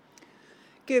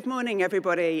Good morning,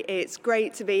 everybody. It's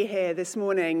great to be here this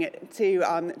morning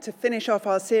to finish off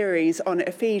our series on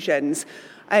Ephesians.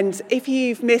 And if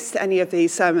you've missed any of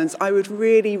these sermons, I would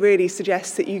really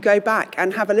suggest that you go back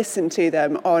and have a listen to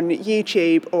them on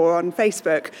YouTube or on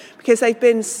Facebook, because they've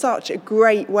been such a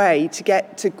great way to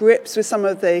get to grips with some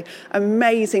of the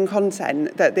amazing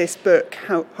content that this book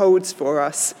holds for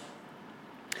us.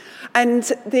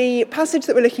 And the passage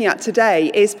that we're looking at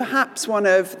today is perhaps one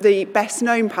of the best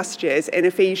known passages in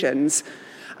Ephesians.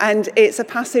 And it's a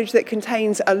passage that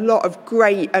contains a lot of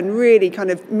great and really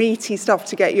kind of meaty stuff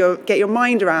to get your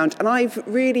mind around. And I've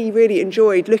really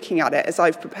enjoyed looking at it as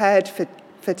I've prepared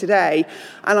for today.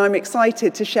 And I'm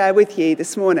excited to share with you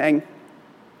this morning.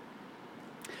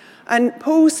 And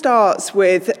Paul starts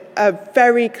with a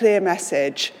very clear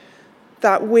message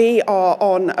that we are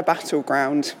on a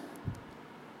battleground.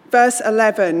 Verse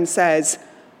 11 says,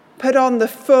 "Put on the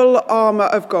full armour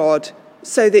of God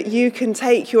so that you can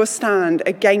take your stand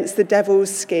against the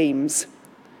devil's schemes."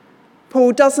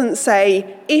 Paul doesn't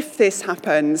say, if this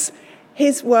happens.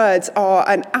 His words are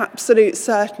an absolute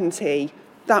certainty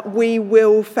that we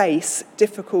will face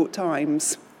difficult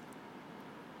times.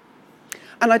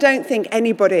 And I don't think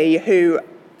anybody who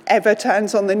ever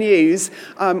turns on the news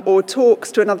or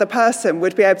talks to another person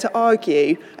would be able to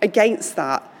argue against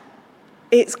that.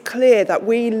 It's clear that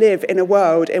we live in a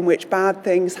world in which bad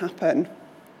things happen.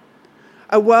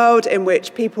 A world in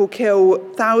which people kill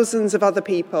thousands of other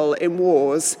people in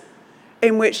wars,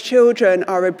 in which children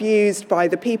are abused by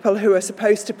the people who are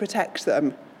supposed to protect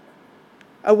them.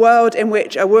 A world in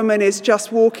which a woman is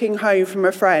just walking home from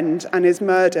a friend and is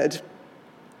murdered.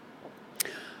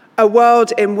 A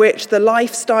world in which the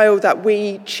lifestyle that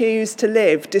we choose to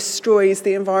live destroys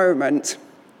the environment.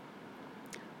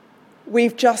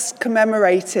 We've just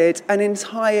commemorated an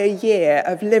entire year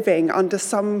of living under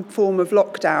some form of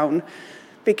lockdown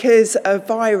because a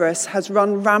virus has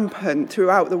run rampant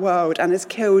throughout the world and has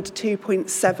killed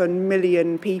 2.7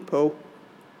 million people.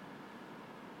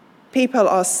 People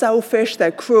are selfish, they're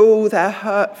cruel, they're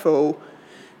hurtful.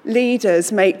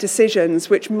 Leaders make decisions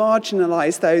which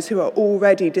marginalise those who are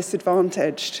already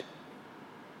disadvantaged.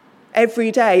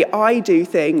 Every day I do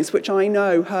things which I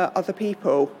know hurt other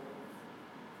people.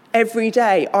 Every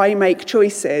day I make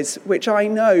choices which I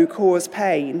know cause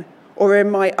pain or are in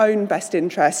my own best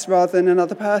interest rather than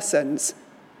another person's.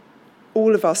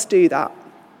 All of us do that.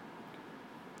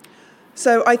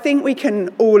 So I think we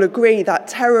can all agree that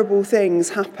terrible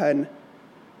things happen.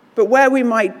 But where we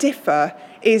might differ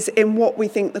is in what we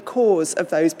think the cause of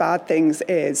those bad things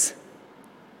is.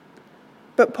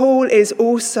 But Paul is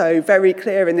also very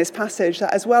clear in this passage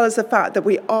that as well as the fact that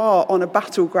we are on a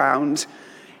battleground,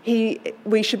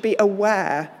 we should be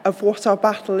aware of what our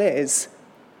battle is.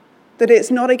 That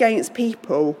it's not against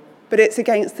people, but it's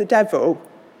against the devil.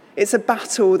 It's a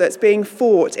battle that's being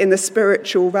fought in the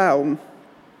spiritual realm.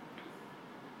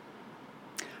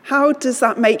 How does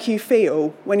that make you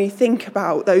feel when you think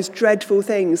about those dreadful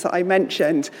things that I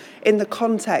mentioned in the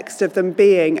context of them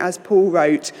being, as Paul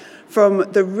wrote,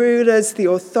 from the rulers, the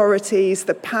authorities,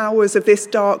 the powers of this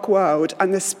dark world,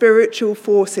 and the spiritual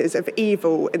forces of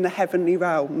evil in the heavenly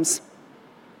realms?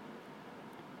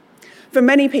 For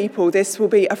many people, this will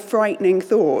be a frightening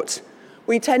thought.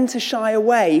 We tend to shy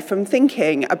away from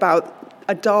thinking about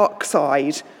a dark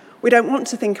side. We don't want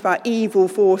to think about evil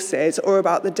forces or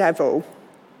about the devil.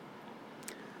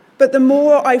 But the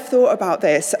more I've thought about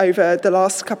this over the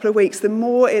last couple of weeks, the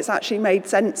more it's actually made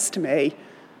sense to me.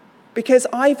 Because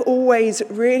I've always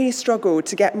really struggled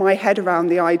to get my head around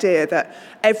the idea that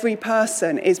every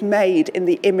person is made in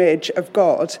the image of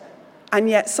God, and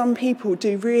yet some people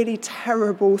do really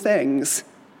terrible things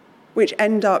which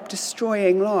end up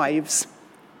destroying lives.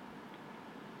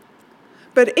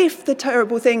 But if the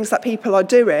terrible things that people are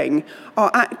doing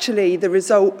are actually the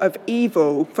result of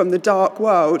evil from the dark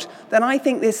world, then I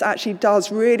think this actually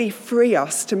does really free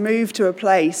us to move to a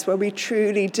place where we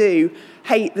truly do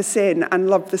hate the sin and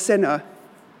love the sinner.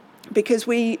 Because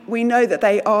we know that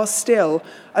they are still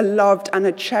a loved and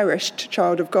a cherished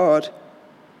child of God.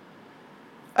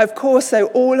 Of course, though,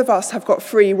 all of us have got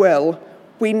free will.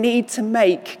 We need to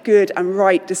make good and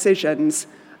right decisions.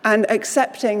 And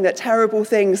accepting that terrible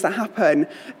things that happen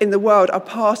in the world are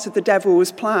part of the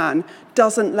devil's plan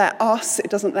doesn't let us,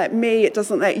 it doesn't let me, it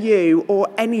doesn't let you or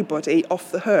anybody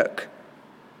off the hook.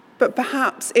 But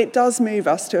perhaps it does move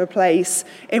us to a place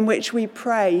in which we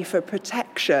pray for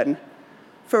protection,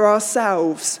 for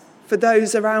ourselves, for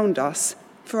those around us,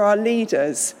 for our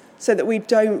leaders, so that we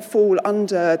don't fall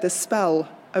under the spell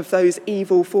of those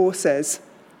evil forces.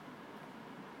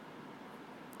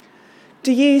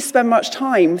 Do you spend much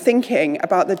time thinking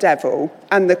about the devil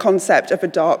and the concept of a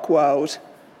dark world?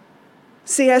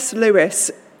 C.S.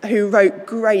 Lewis, who wrote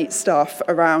great stuff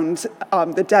around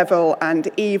the devil and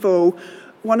evil,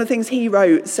 one of the things he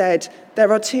wrote said,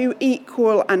 "There are two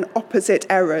equal and opposite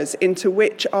errors into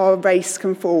which our race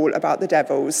can fall about the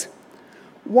devils.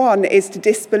 One is to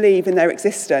disbelieve in their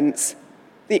existence.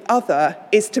 The other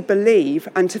is to believe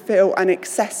and to feel an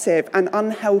excessive and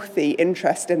unhealthy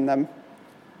interest in them."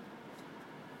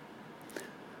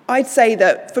 I'd say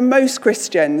that for most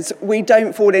Christians, we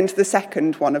don't fall into the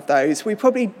second one of those. We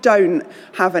probably don't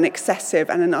have an excessive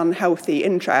and an unhealthy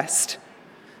interest.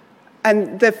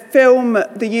 And the film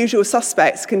The Usual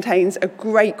Suspects contains a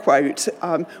great quote,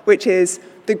 which is,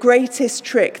 "The greatest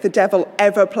trick the devil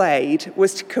ever played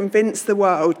was to convince the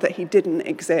world that he didn't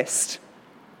exist."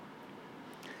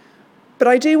 But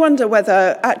I do wonder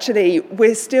whether actually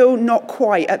we're still not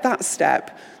quite at that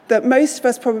step, that most of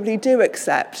us probably do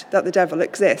accept that the devil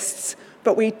exists,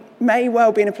 but we may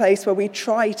well be in a place where we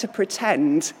try to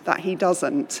pretend that he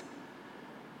doesn't.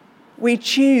 We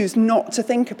choose not to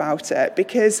think about it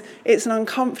because it's an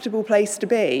uncomfortable place to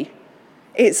be.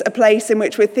 It's a place in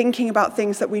which we're thinking about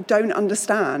things that we don't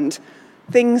understand,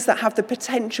 things that have the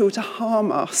potential to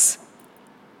harm us.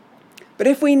 But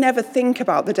if we never think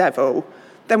about the devil,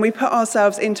 then we put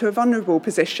ourselves into a vulnerable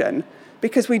position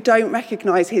because we don't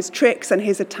recognise his tricks and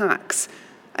his attacks.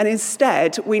 And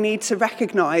instead, we need to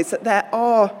recognise that there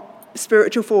are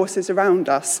spiritual forces around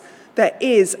us. There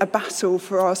is a battle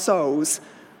for our souls.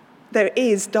 There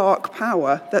is dark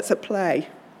power that's at play.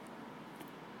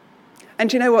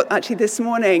 And you know what? Actually, this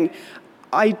morning,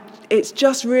 it's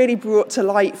just really brought to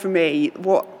light for me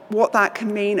what that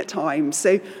can mean at times.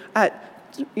 So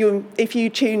if you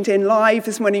tuned in live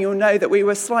this morning, you'll know that we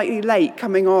were slightly late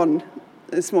coming on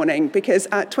this morning because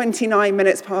at 29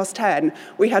 minutes past 10,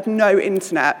 we had no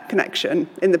internet connection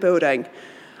in the building.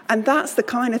 And that's the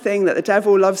kind of thing that the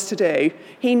devil loves to do.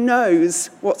 He knows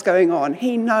what's going on.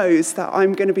 He knows that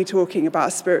I'm going to be talking about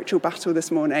a spiritual battle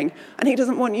this morning, and he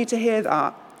doesn't want you to hear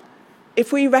that.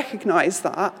 If we recognise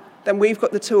that, then we've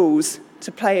got the tools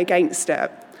to play against it.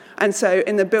 And so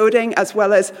in the building, as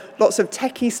well as lots of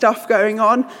techie stuff going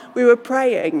on, we were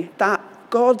praying that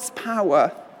God's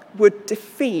power would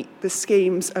defeat the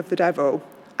schemes of the devil.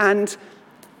 And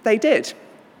they did.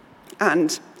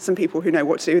 And some people who know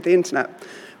what to do with the internet.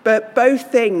 But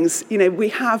both things, we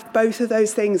have both of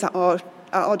those things at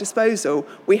our disposal.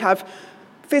 We have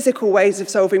physical ways of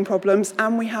solving problems,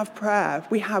 and we have prayer.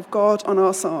 We have God on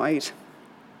our side.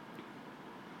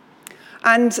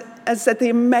 And as I said, the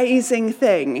amazing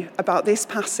thing about this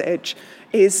passage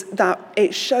is that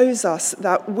it shows us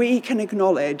that we can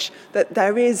acknowledge that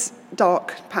there is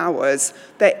dark powers,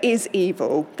 there is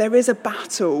evil, there is a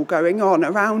battle going on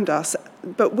around us,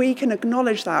 but we can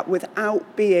acknowledge that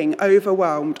without being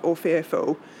overwhelmed or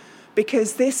fearful.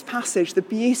 Because this passage, the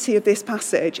beauty of this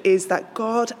passage is that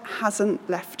God hasn't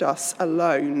left us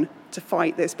alone to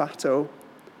fight this battle.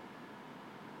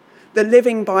 The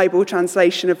Living Bible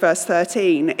translation of verse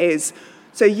 13 is,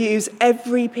 "So use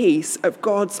every piece of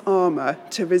God's armour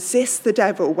to resist the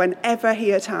devil whenever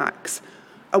he attacks,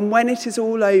 and when it is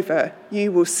all over,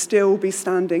 you will still be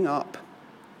standing up."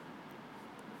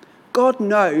 God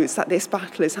knows that this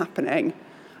battle is happening,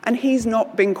 and he's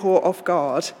not been caught off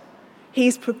guard.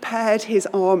 He's prepared his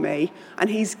army, and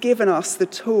he's given us the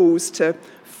tools to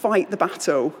fight the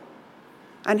battle.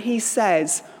 And he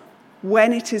says,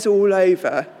 when it is all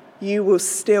over, you will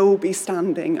still be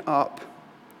standing up.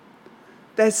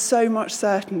 There's so much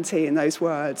certainty in those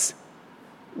words.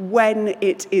 When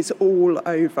it is all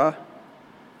over.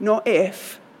 Not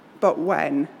if, but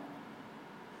when.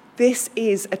 This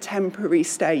is a temporary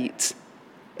state.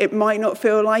 It might not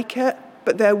feel like it,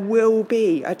 but there will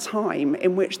be a time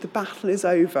in which the battle is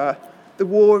over, the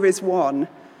war is won,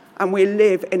 and we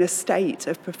live in a state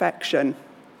of perfection.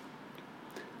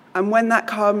 And when that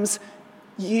comes,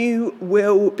 you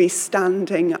will be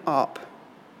standing up.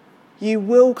 You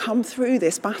will come through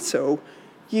this battle.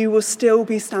 You will still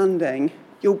be standing.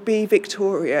 You'll be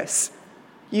victorious.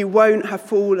 You won't have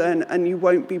fallen and you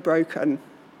won't be broken.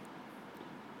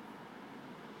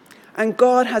 And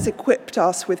God has equipped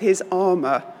us with his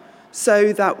armour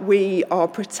so that we are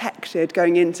protected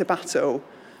going into battle.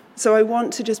 So I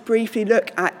want to just briefly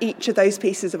look at each of those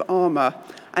pieces of armour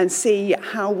and see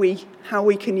how we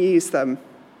can use them.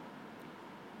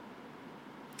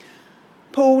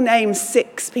 Paul names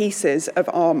 6 pieces of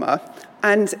armour,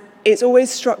 and it's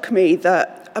always struck me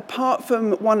that apart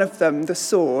from one of them, the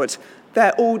sword,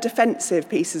 they're all defensive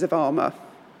pieces of armour.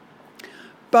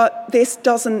 But this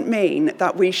doesn't mean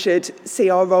that we should see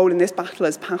our role in this battle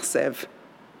as passive.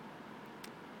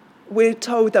 We're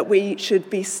told that we should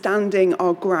be standing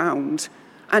our ground,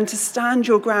 And to stand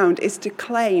your ground is to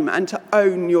claim and to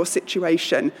own your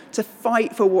situation, to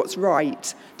fight for what's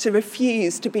right, to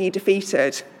refuse to be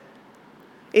defeated.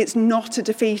 It's not a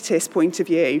defeatist point of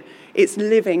view, it's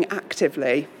living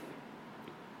actively.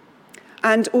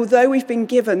 And although we've been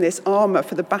given this armour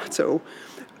for the battle,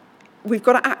 we've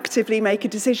got to actively make a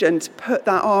decision to put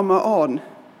that armour on.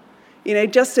 You know,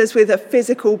 just as with a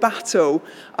physical battle,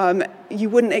 you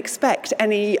wouldn't expect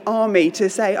any army to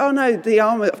say, oh no, the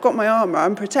armour, I've got my armour,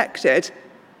 I'm protected.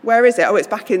 Where is it? Oh, it's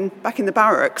back in the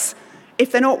barracks.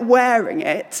 If they're not wearing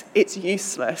it, it's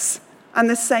useless. And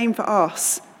the same for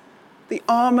us. The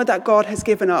armour that God has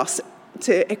given us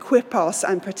to equip us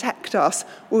and protect us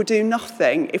will do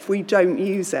nothing if we don't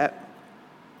use it.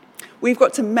 We've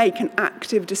got to make an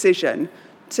active decision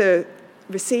to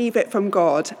receive it from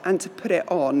God and to put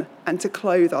it on and to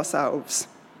clothe ourselves.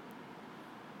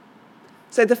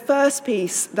 So the first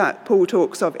piece that Paul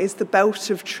talks of is the belt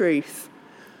of truth.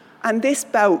 And this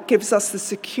belt gives us the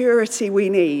security we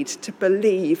need to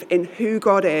believe in who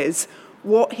God is,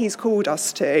 what he's called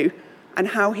us to, and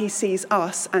how he sees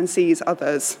us and sees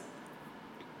others.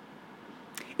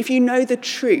 If you know the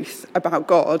truth about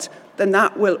God, then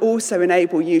that will also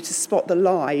enable you to spot the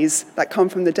lies that come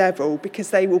from the devil,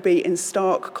 because they will be in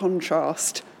stark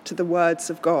contrast to the words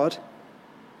of God.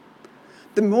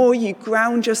 The more you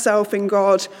ground yourself in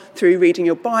God through reading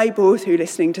your Bible, through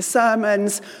listening to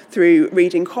sermons, through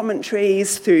reading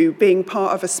commentaries, through being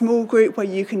part of a small group where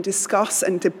you can discuss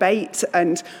and debate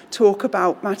and talk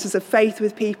about matters of faith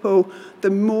with people, the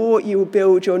more you will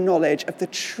build your knowledge of the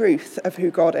truth of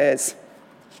who God is.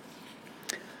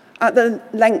 At the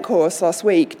Lent course last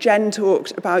week, Jen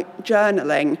talked about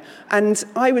journaling, and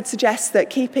I would suggest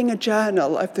that keeping a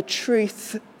journal of the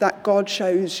truth that God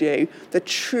shows you, the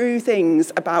true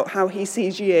things about how he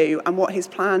sees you and what his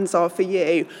plans are for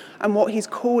you and what he's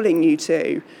calling you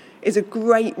to, is a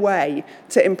great way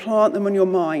to implant them on your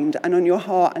mind and on your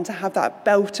heart and to have that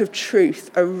belt of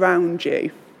truth around you.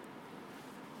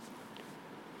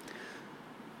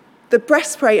 The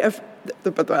breastplate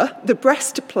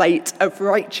of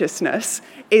righteousness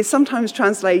is sometimes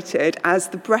translated as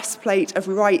the breastplate of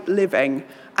right living.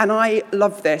 And I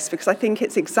love this because I think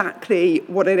it's exactly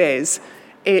what it is.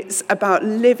 It's about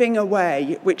living a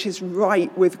way which is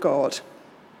right with God.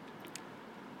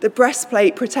 The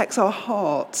breastplate protects our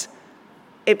heart.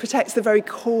 It protects the very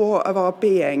core of our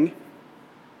being.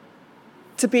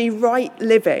 To be right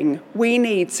living, we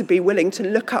need to be willing to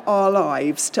look at our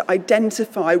lives, to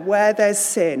identify where there's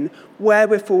sin, where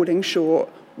we're falling short,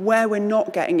 where we're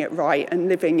not getting it right and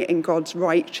living in God's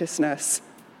righteousness.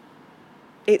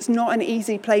 It's not an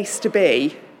easy place to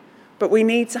be, but we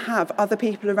need to have other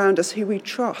people around us who we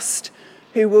trust,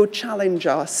 who will challenge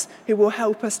us, who will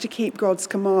help us to keep God's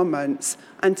commandments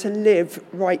and to live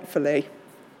rightfully.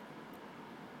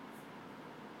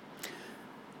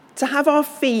 To have our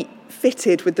feet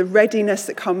fitted with the readiness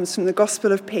that comes from the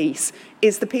gospel of peace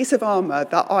is the piece of armour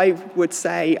that I would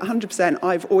say 100%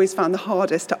 I've always found the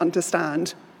hardest to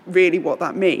understand really what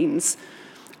that means.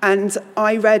 And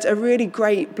I read a really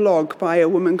great blog by a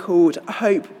woman called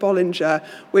Hope Bollinger,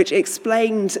 which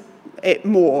explained it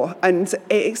more. And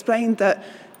it explained that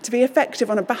to be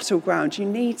effective on a battleground, you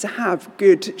need to have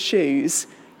good shoes.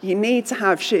 You need to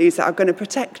have shoes that are going to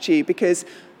protect you, because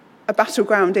a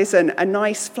battleground isn't a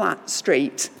nice flat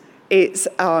street. It's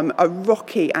a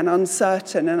rocky and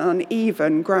uncertain and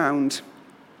uneven ground.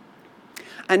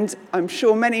 And I'm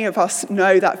sure many of us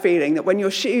know that feeling that when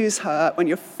your shoes hurt, when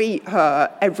your feet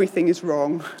hurt, everything is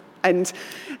wrong. And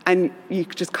you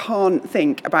just can't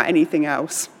think about anything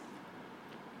else.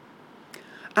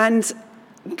 And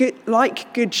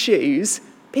like good shoes,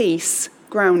 peace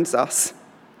grounds us.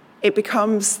 It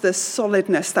becomes the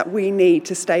solidness that we need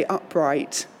to stay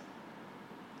upright.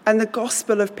 And the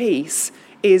gospel of peace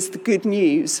is the good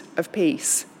news of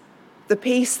peace. The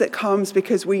peace that comes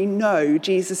because we know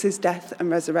Jesus' death and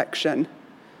resurrection.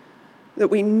 That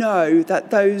we know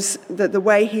that the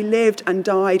way he lived and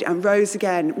died and rose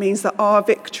again means that our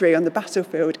victory on the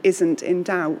battlefield isn't in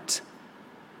doubt.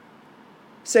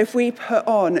 So if we put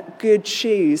on good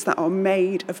shoes that are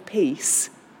made of peace,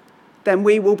 then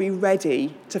we will be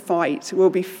ready to fight. We'll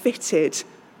be fitted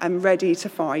and ready to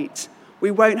fight. We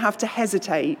won't have to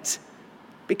hesitate,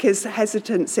 because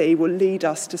hesitancy will lead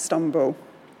us to stumble.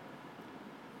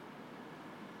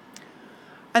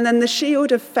 And then the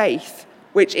shield of faith,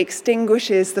 which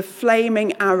extinguishes the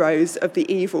flaming arrows of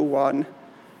the evil one,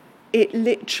 it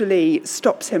literally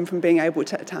stops him from being able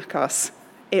to attack us.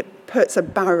 It puts a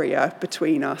barrier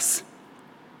between us.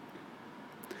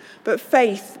 But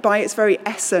faith, by its very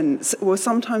essence, will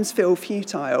sometimes feel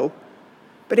futile.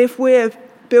 But if we're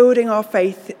building our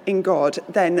faith in God,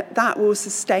 then that will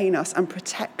sustain us and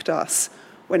protect us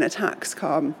when attacks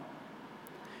come.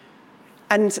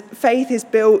 And faith is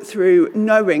built through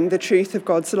knowing the truth of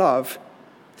God's love,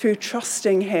 through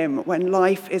trusting him when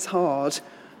life is hard,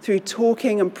 through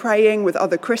talking and praying with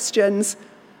other Christians.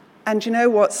 And you know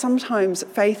what? Sometimes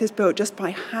faith is built just by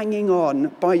hanging on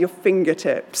by your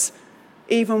fingertips,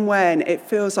 even when it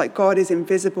feels like God is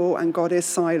invisible and God is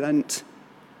silent.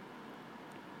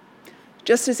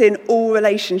 Just as in all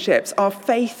relationships, our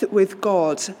faith with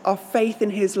God, our faith in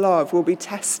his love will be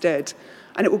tested,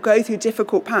 and it will go through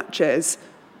difficult patches.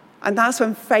 And that's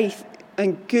when faith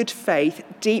and good faith,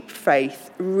 deep faith,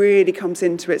 really comes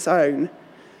into its own.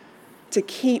 To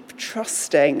keep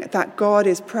trusting that God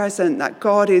is present, that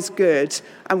God is good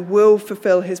and will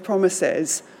fulfill his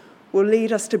promises, will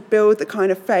lead us to build the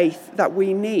kind of faith that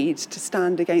we need to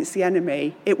stand against the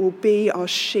enemy. It will be our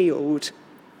shield.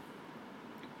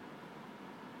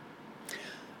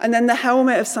 And then the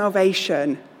helmet of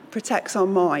salvation protects our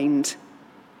mind.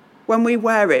 When we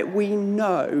wear it, we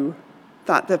know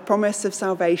that the promise of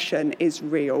salvation is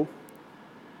real.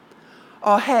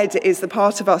 Our head is the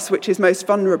part of us which is most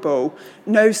vulnerable.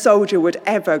 No soldier would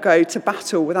ever go to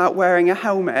battle without wearing a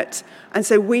helmet. And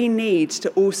so we need to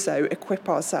also equip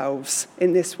ourselves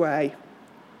in this way.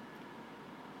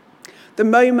 The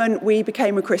moment we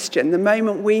became a Christian, the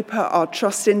moment we put our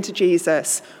trust into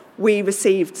Jesus, we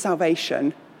received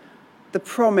salvation, the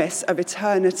promise of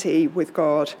eternity with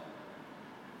God.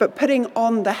 But putting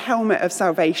on the helmet of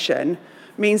salvation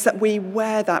means that we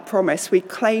wear that promise, we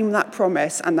claim that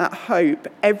promise and that hope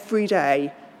every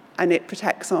day, and it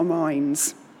protects our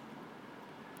minds.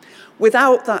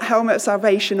 Without that helmet of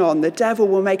salvation on, the devil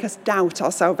will make us doubt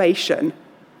our salvation.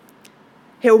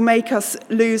 He'll make us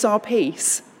lose our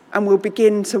peace and we'll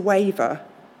begin to waver.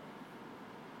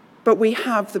 But we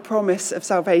have the promise of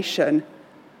salvation.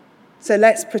 So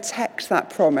let's protect that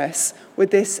promise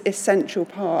with this essential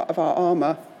part of our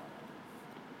armour.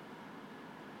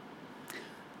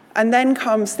 And then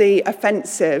comes the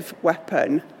offensive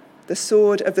weapon, the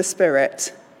sword of the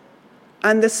Spirit.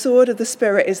 And the sword of the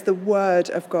Spirit is the Word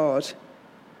of God.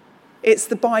 It's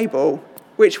the Bible,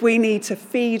 which we need to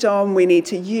feed on, we need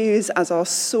to use as our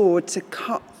sword to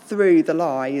cut through the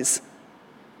lies.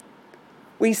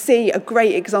 We see a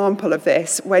great example of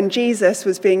this when Jesus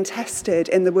was being tested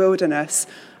in the wilderness,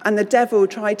 and the devil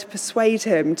tried to persuade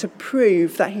him to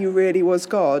prove that he really was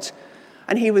God.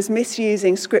 And he was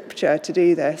misusing scripture to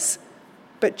do this.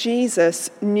 But Jesus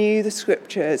knew the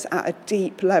scriptures at a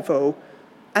deep level.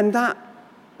 And that,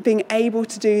 being able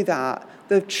to do that,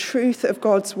 the truth of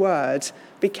God's word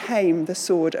became the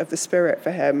sword of the Spirit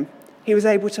for him. He was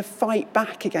able to fight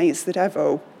back against the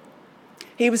devil.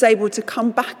 He was able to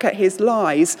come back at his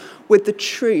lies with the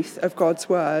truth of God's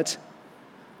word.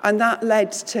 And that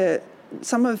led to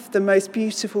some of the most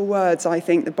beautiful words I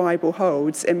think the Bible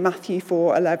holds in Matthew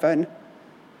 4:11.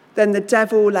 Then the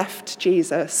devil left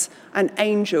Jesus, and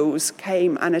angels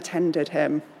came and attended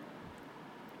him.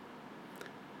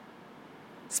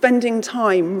 Spending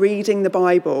time reading the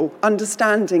Bible,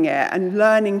 understanding it, and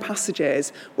learning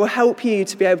passages will help you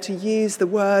to be able to use the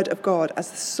word of God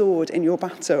as the sword in your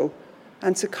battle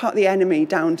and to cut the enemy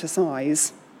down to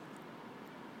size.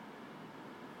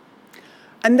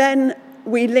 And then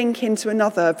we link into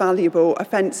another valuable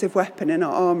offensive weapon in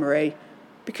our armoury.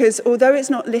 Because although it's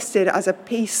not listed as a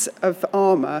piece of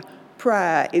armour,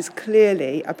 prayer is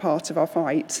clearly a part of our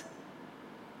fight.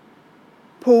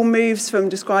 Paul moves from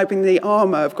describing the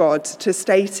armour of God to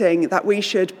stating that we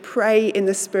should pray in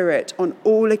the Spirit on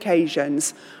all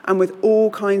occasions and with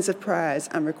all kinds of prayers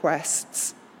and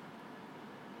requests.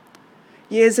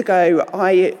 Years ago,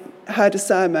 I heard a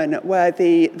sermon where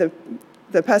the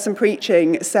person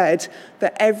preaching said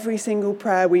that every single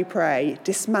prayer we pray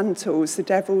dismantles the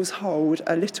devil's hold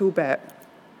a little bit.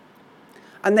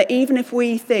 And that even if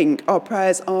we think our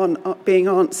prayers aren't being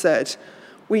answered,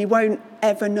 we won't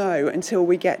ever know until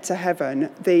we get to heaven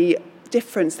the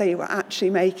difference they were actually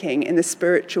making in the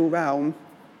spiritual realm.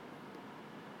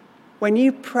 When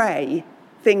you pray,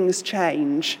 things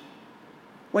change.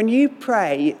 When you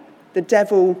pray, the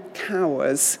devil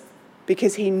cowers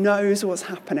because he knows what's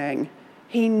happening.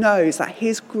 He knows that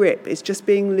his grip is just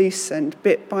being loosened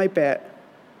bit by bit.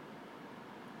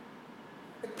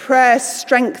 Prayer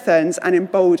strengthens and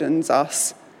emboldens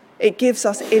us. It gives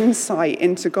us insight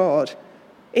into God.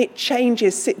 It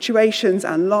changes situations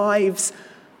and lives.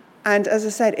 And as I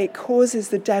said, it causes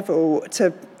the devil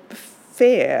to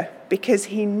fear because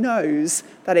he knows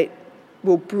that it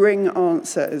will bring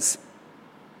answers.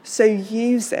 So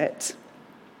use it.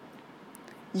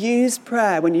 Use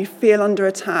prayer when you feel under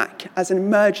attack as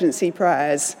emergency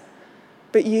prayers.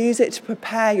 but use it to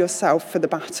prepare yourself for the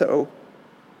battle.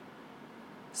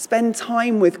 Spend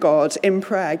time with God in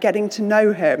prayer, getting to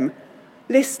know him,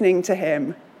 listening to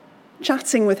him,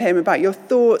 chatting with him about your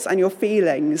thoughts and your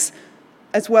feelings,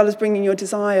 as well as bringing your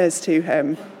desires to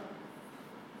him.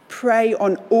 Pray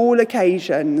on all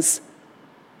occasions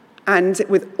and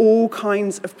with all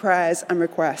kinds of prayers and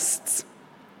requests.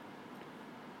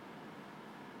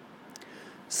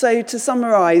 So to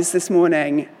summarise this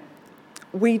morning,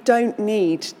 we don't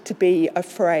need to be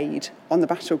afraid on the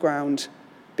battleground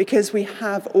because we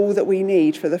have all that we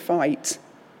need for the fight.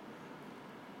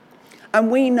 And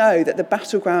we know that the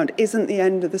battleground isn't the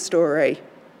end of the story.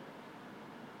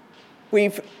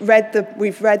 We've read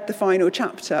the final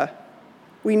chapter.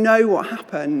 We know what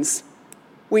happens.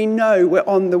 We know we're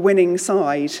on the winning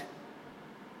side.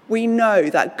 We know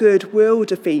that good will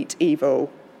defeat evil.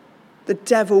 The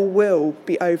devil will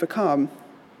be overcome.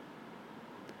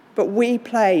 But we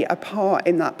play a part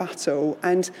in that battle,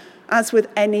 and as with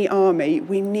any army,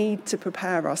 we need to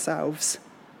prepare ourselves.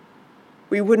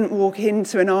 We wouldn't walk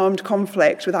into an armed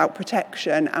conflict without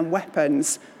protection and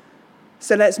weapons,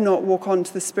 so let's not walk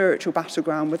onto the spiritual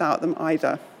battleground without them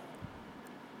either.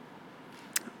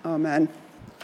 Amen.